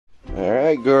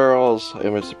Alright girls, I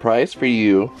have a surprise for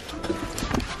you.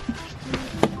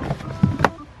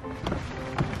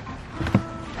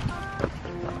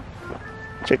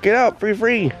 Check it out, free.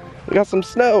 We got some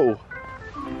snow.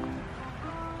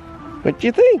 What do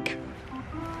you think?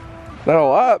 Not a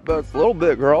lot, but it's a little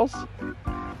bit, girls.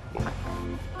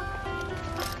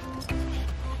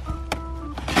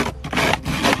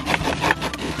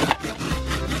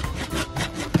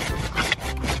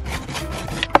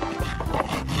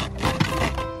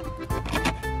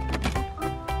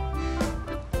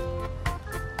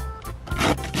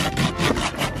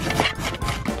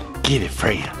 Get it,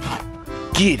 Freya.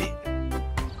 Get it.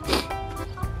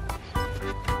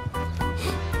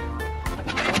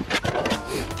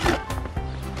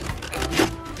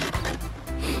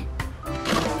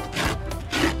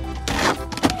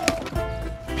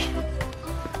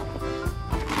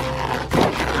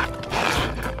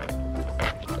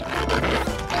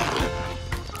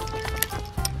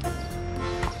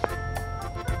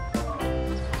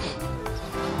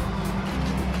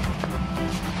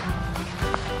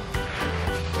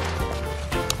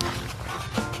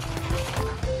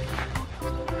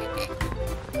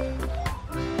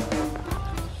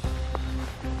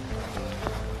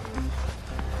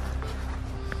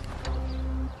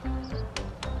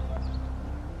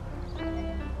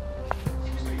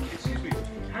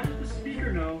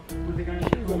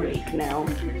 Awake now.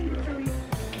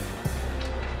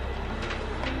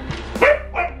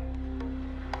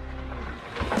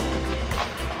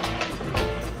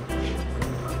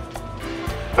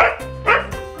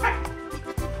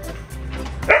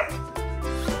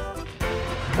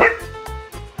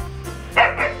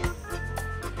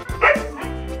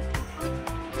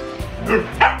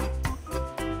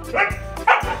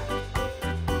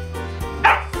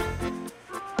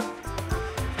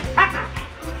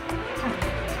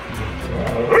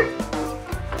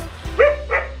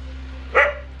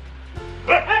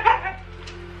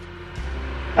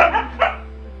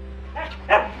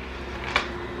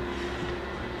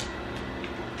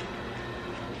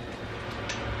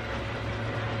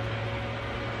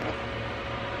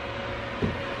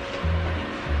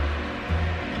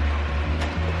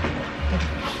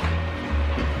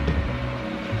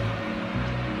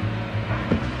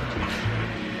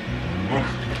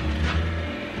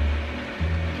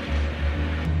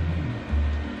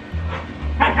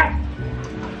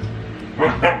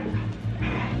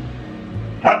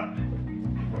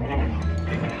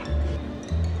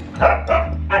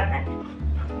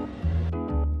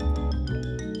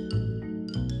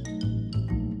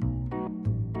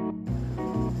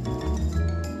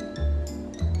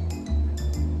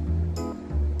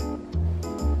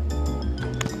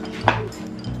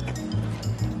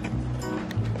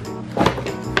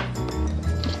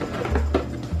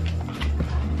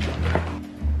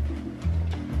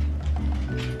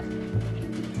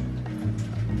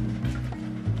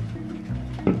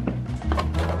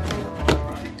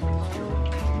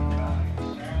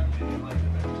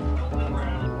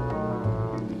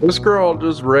 This girl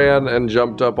just ran and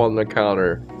jumped up on the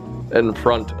counter in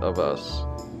front of us.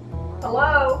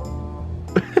 Hello?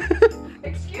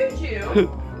 Excuse you?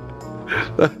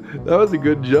 That was a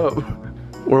good jump.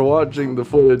 We're watching the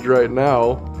footage right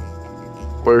now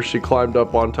where she climbed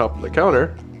up on top of the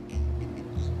counter.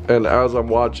 And as I'm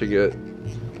watching it,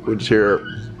 we just hear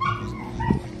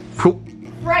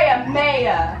Freya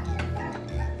Maya!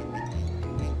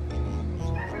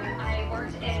 I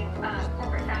worked in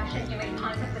corporate fashion doing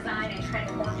concept design and trend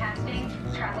forecasting,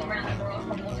 traveling around the world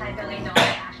for multi-billion-dollar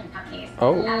fashion companies.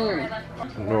 Oh, After I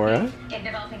left Nora? in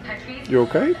developing countries, You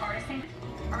okay? artisan,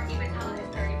 our EBITDA is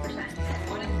 30%.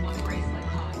 What does one bracelet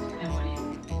cost and what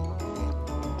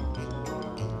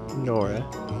is? Nora.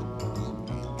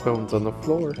 Bones on the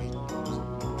floor.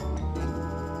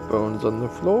 Bones on the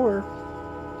floor.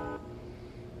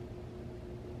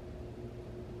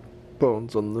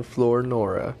 Bones on the floor,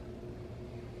 Nora.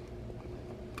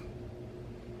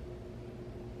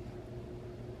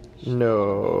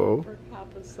 No. For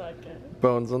half a second.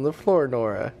 Bones on the floor,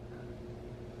 Nora.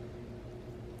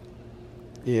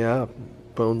 Yeah,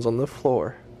 bones on the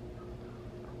floor.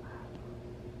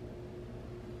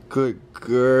 Good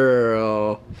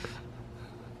girl.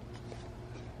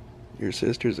 Your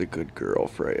sister's a good girl,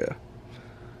 Freya.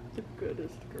 The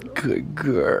goodest girl. Good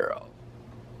girl.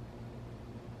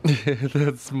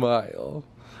 That smile.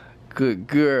 Good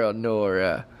girl,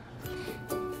 Nora.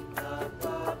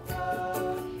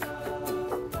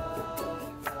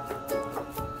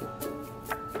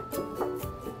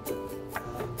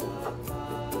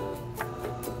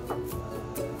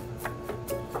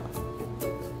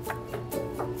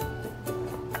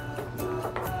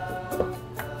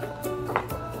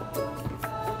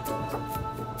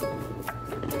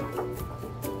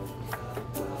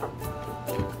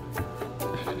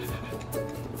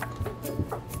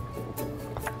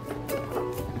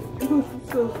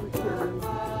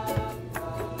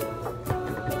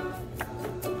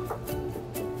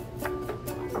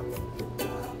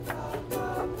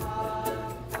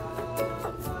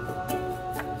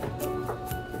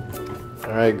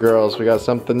 Alright girls, we got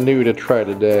something new to try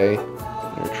today.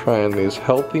 We're trying these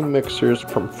healthy mixers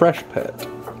from Fresh Pet.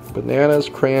 Bananas,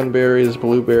 cranberries,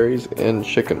 blueberries, and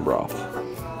chicken broth.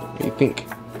 What do you think?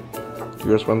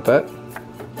 You guys want that?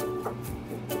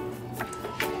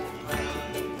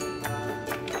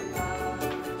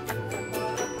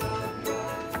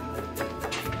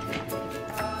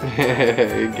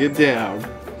 Hey, get down.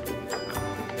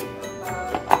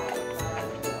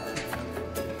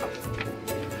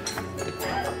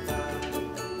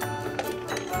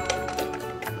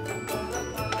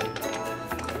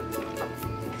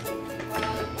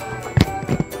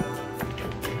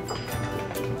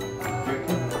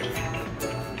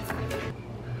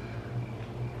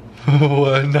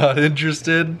 What, not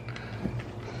interested?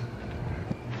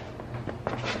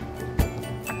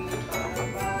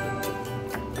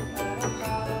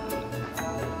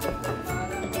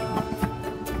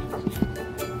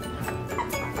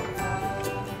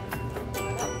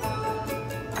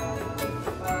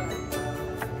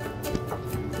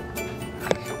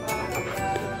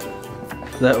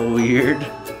 Is that weird?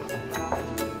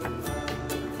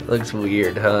 Looks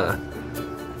weird, huh?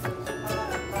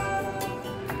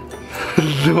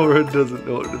 Nora doesn't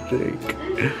know what to think.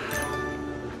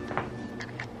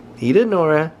 Eat it,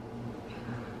 Nora.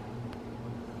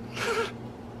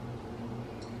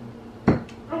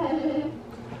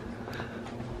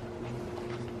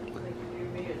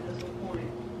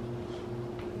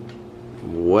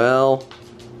 Well.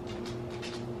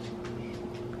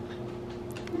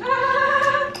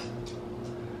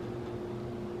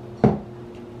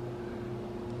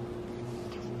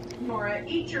 Nora,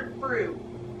 eat your fruit.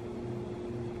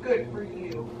 Good for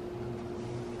you.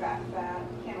 Fat.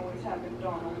 Can't always have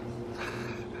McDonald's.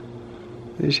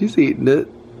 She's eating it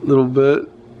a little bit.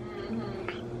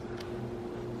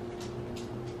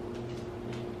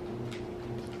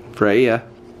 Freya.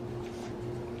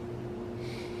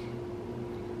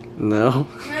 No.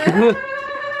 That's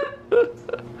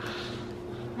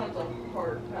a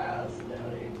hard pass,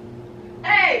 Daddy.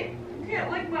 Hey! You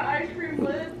can't lick my ice cream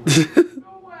lid.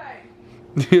 No way.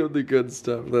 You have the good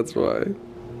stuff, that's why.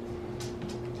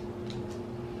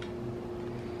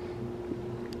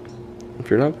 If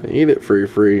you're not gonna eat it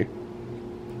free,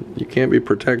 you can't be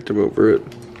protective over it.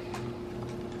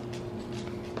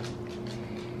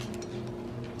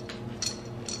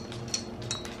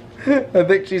 I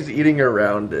think she's eating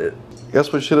around it.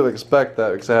 Guess we should have expected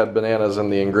that because it had bananas in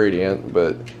the ingredient,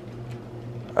 but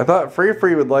I thought Free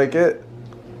would like it.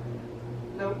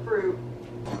 No fruit.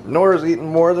 Nora's eaten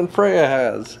more than Freya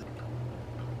has.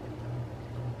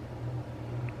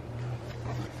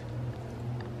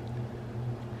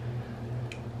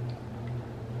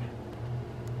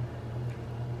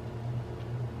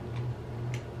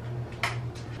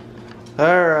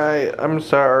 Alright, I'm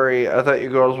sorry. I thought you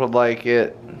girls would like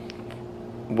it.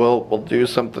 We'll do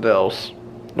something else.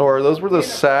 Nora, those were the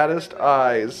saddest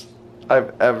eyes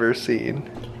I've ever seen.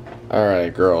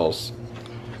 Alright, girls.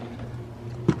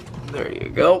 There you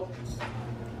go.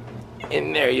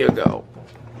 And there you go.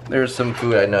 There's some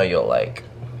food I know you'll like.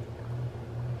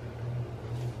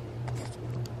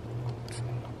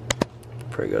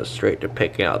 Before I go straight to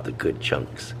picking out the good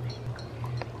chunks.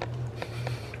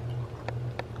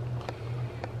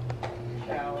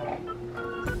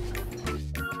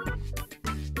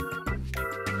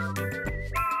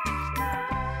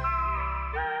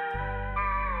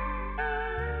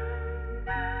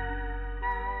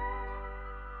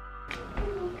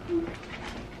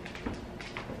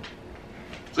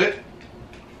 Sit.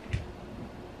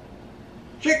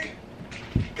 Chick.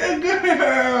 Good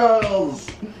girls.